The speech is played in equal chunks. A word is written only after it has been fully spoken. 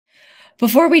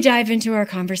Before we dive into our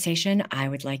conversation, I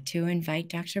would like to invite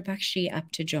Dr. Bakshi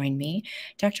up to join me.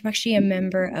 Dr. Bakshi, a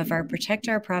member of our Protect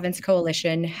Our Province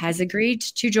Coalition, has agreed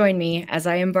to join me as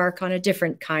I embark on a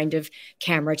different kind of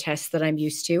camera test that I'm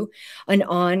used to, an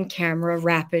on-camera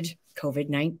rapid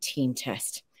COVID-19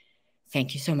 test.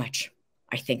 Thank you so much.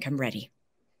 I think I'm ready.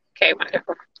 Okay,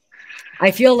 wonderful. I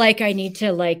feel like I need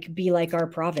to be like our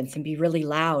province and be really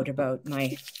loud about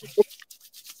my...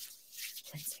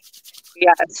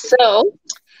 Yeah, so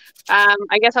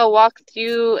I guess I'll walk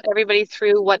everybody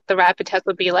through what the rapid test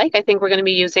would be like. I think we're going to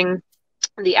be using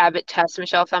the Abbott test,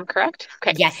 Michelle, if I'm correct.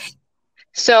 Okay. Yes.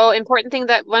 So one of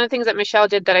the things that Michelle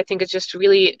did that I think is just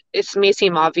really, it may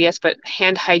seem obvious, but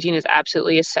hand hygiene is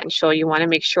absolutely essential. You want to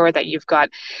make sure that you've got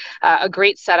a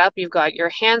great setup, you've got your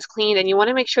hands clean, and you want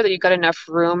to make sure that you've got enough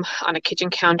room on a kitchen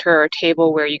counter or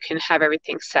table where you can have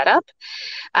everything set up.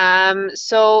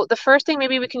 So the first thing,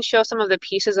 maybe we can show some of the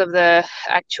pieces of the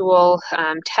actual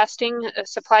testing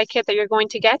supply kit that you're going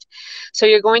to get. So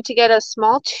you're going to get a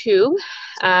small tube,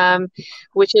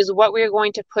 which is what we're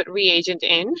going to put reagent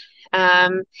in.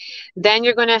 Then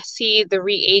you're going to see the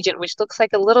reagent, which looks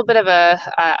like a little bit of a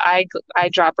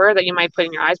eyedropper that you might put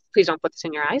in your eyes. Please don't put this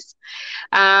in your eyes.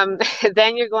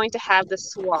 Then you're going to have the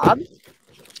swab,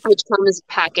 which comes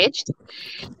packaged.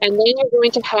 And then you're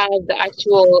going to have the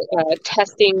actual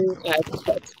testing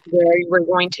kit where we're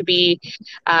going to be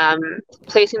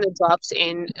placing the drops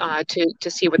in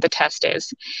to see what the test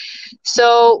is.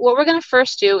 So what we're going to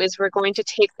first do is we're going to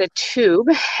take the tube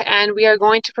and we are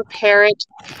going to prepare it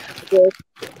with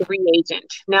the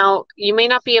reagent. Now, you may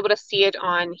not be able to see it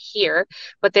on here,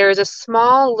 but there is a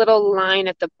small little line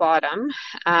at the bottom.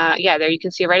 Yeah, there you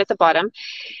can see right at the bottom.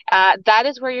 That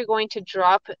is where you're going to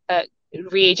drop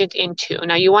reagent into.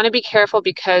 Now you want to be careful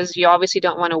because you obviously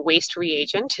don't want to waste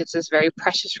reagent. It's this very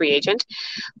precious reagent,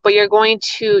 but you're going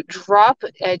to drop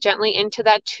gently into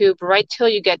that tube right till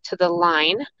you get to the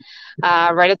line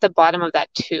right at the bottom of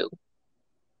that tube.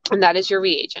 And that is your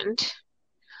reagent.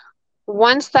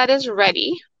 Once that is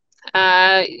ready,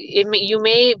 you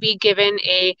may be given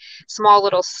a small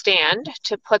little stand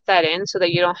to put that in so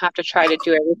that you don't have to try to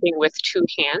do everything with two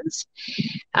hands.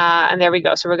 And there we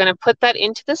go. So we're going to put that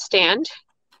into the stand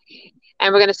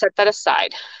and we're going to set that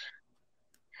aside.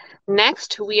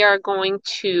 Next, we are going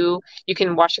to, you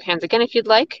can wash your hands again if you'd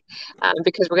like,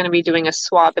 because we're going to be doing a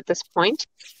swab at this point.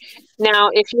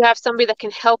 Now, if you have somebody that can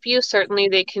help you, certainly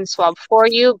they can swab for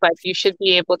you, but you should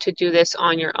be able to do this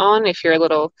on your own. If you're a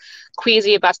little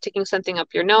queasy about sticking something up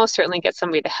your nose, certainly get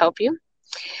somebody to help you.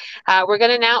 We're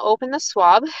going to now open the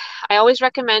swab. I always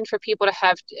recommend for people to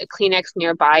have a Kleenex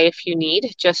nearby if you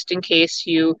need, just in case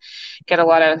you get a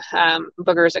lot of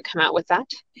boogers that come out with that.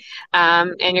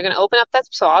 And you're going to open up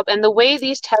that swab. And the way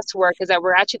these tests work is that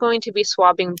we're actually going to be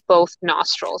swabbing both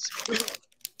nostrils.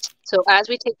 So as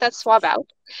we take that swab out,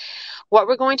 what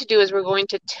we're going to do is we're going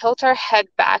to tilt our head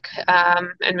back,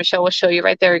 and Michelle will show you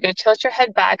right there. You're going to tilt your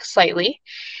head back slightly,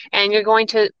 and you're going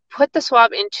to put the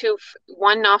swab into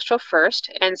one nostril first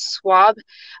and swab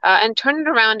and turn it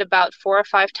around about 4 or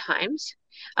 5 times.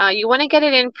 You want to get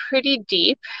it in pretty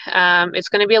deep. It's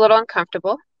going to be a little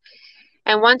uncomfortable.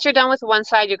 And once you're done with one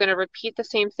side, you're going to repeat the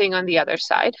same thing on the other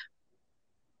side.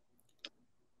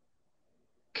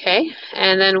 Okay,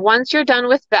 and then once you're done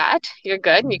with that, you're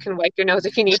good. You can wipe your nose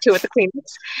if you need to with the Kleenex.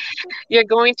 You're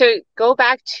going to go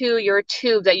back to your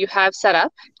tube that you have set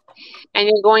up, and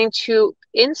you're going to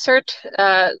insert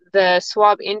the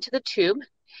swab into the tube,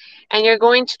 and you're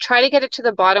going to try to get it to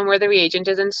the bottom where the reagent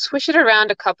is and swish it around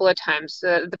a couple of times.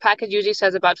 The package usually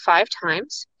says about 5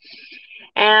 times.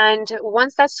 And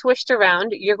once that's swished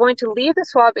around, you're going to leave the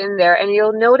swab in there, and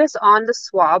you'll notice on the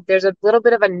swab, there's a little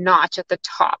bit of a notch at the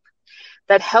top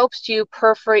that helps you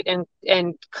perforate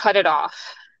and cut it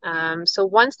off. So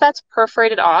once that's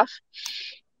perforated off,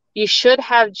 you should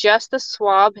have just the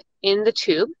swab in the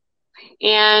tube,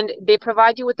 and they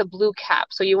provide you with a blue cap.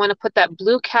 So you want to put that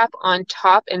blue cap on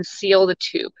top and seal the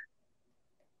tube.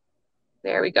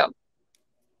 There we go.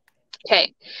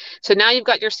 Okay, so now you've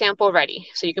got your sample ready.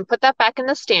 So you can put that back in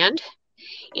the stand,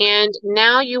 and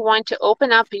now you want to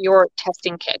open up your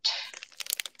testing kit.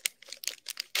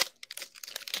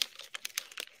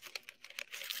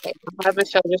 Okay, I'll have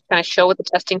Michelle just kind of show what the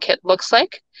testing kit looks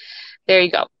like. There you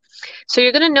go. So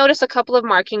you're going to notice a couple of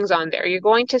markings on there. You're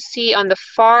going to see on the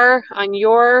far, on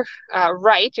your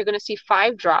right, you're going to see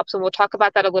 5 drops, and we'll talk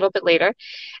about that a little bit later.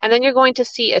 And then you're going to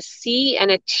see a C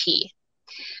and a T.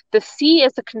 The C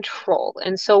is the control.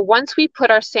 And so once we put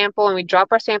our sample and we drop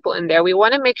our sample in there, we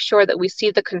want to make sure that we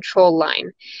see the control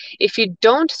line. If you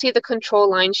don't see the control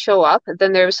line show up,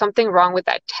 then there's something wrong with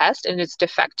that test and it's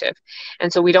defective.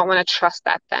 And so we don't want to trust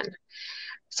that then.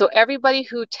 So everybody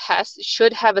who tests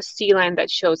should have a C line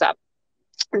that shows up.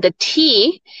 The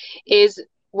T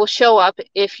will show up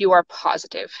if you are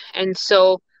positive. And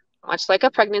so much like a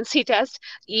pregnancy test,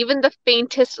 even the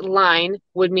faintest line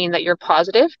would mean that you're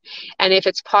positive. And if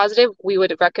it's positive, we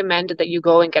would recommend that you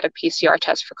go and get a PCR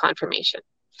test for confirmation.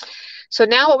 So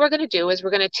now what we're going to do is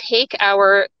we're going to take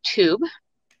our tube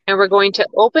and we're going to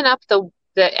open up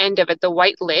the end of it, the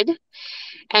white lid,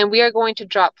 and we are going to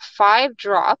drop 5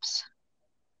 drops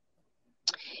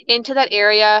into that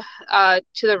area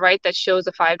to the right that shows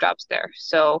the 5 drops there.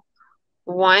 So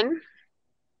 1,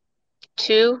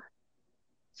 2,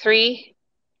 3,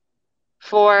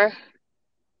 4,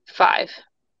 5.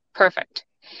 Perfect.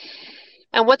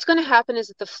 And what's going to happen is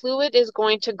that the fluid is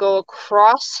going to go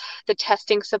across the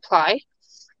testing supply,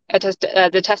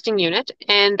 the testing unit,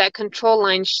 and that control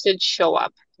line should show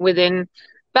up within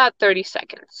about 30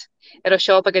 seconds. It'll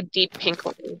show up like a deep pink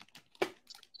line.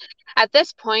 At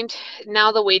this point,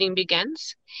 now the waiting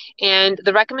begins, and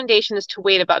the recommendation is to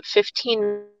wait about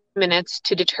 15 minutes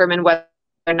to determine whether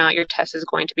or not your test is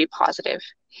going to be positive.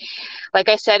 Like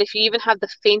I said, if you even have the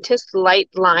faintest light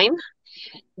line,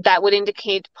 that would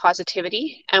indicate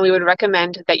positivity, and we would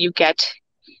recommend that you get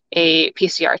a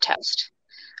PCR test.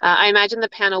 I imagine the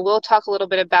panel will talk a little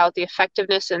bit about the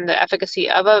effectiveness and the efficacy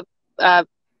of a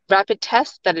rapid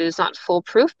test, that it is not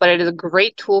foolproof, but it is a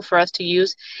great tool for us to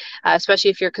use, especially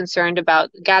if you're concerned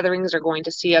about gatherings or going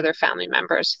to see other family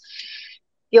members.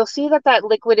 You'll see that that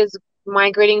liquid is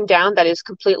migrating down. That is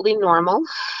completely normal.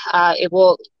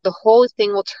 The whole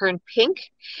thing will turn pink.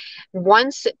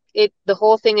 Once the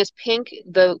whole thing is pink,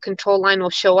 the control line will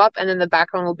show up, and then the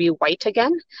background will be white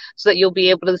again, so that you'll be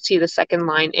able to see the second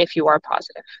line if you are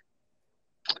positive.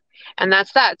 And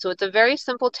that's that. So it's a very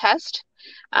simple test,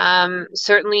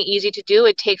 certainly easy to do.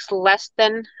 It takes less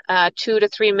than 2 to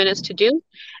 3 minutes to do,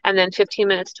 and then 15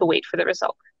 minutes to wait for the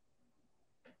result.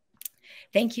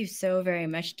 Thank you so very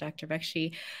much, Dr.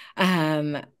 Bakshi.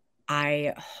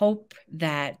 I hope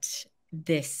that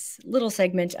this little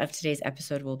segment of today's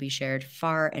episode will be shared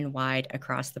far and wide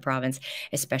across the province,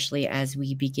 especially as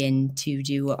we begin to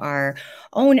do our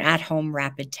own at-home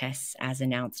rapid tests as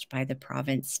announced by the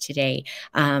province today.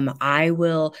 I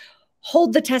will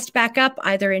hold the test back up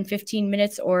either in 15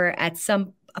 minutes or at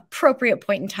some appropriate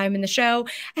point in time in the show,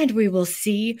 and we will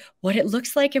see what it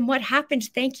looks like and what happened.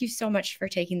 Thank you so much for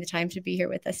taking the time to be here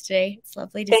with us today. It's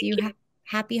lovely to see you.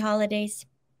 Happy holidays.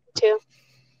 You too.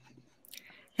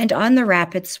 And on the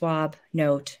rapid swab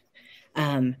note,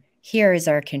 here is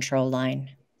our control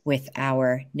line with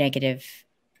our negative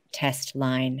test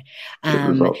line.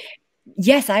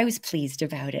 Yes, I was pleased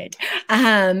about it.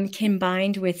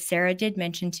 Combined with, Sarah did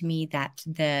mention to me that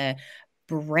the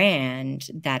brand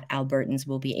that Albertans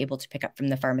will be able to pick up from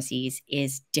the pharmacies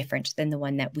is different than the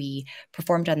one that we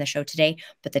performed on the show today,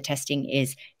 but the testing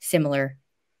is similar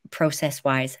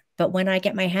process-wise. But when I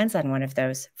get my hands on one of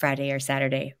those Friday or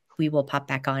Saturday, we will pop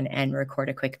back on and record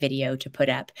a quick video to put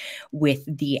up with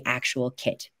the actual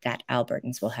kit that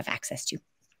Albertans will have access to.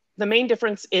 The main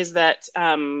difference is that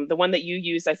the one that you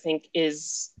use, I think,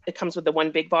 it comes with the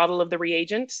one big bottle of the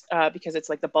reagent because it's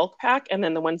like the bulk pack. And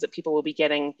then the ones that people will be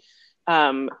getting,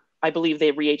 I believe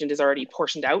the reagent is already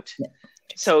portioned out. Yeah.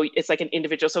 So it's like an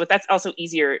individual. So that's also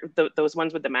easier. Those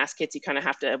ones with the mass kits, you kind of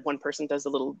have to, one person does a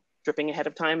little dripping ahead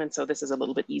of time. And so this is a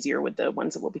little bit easier with the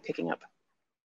ones that we'll be picking up.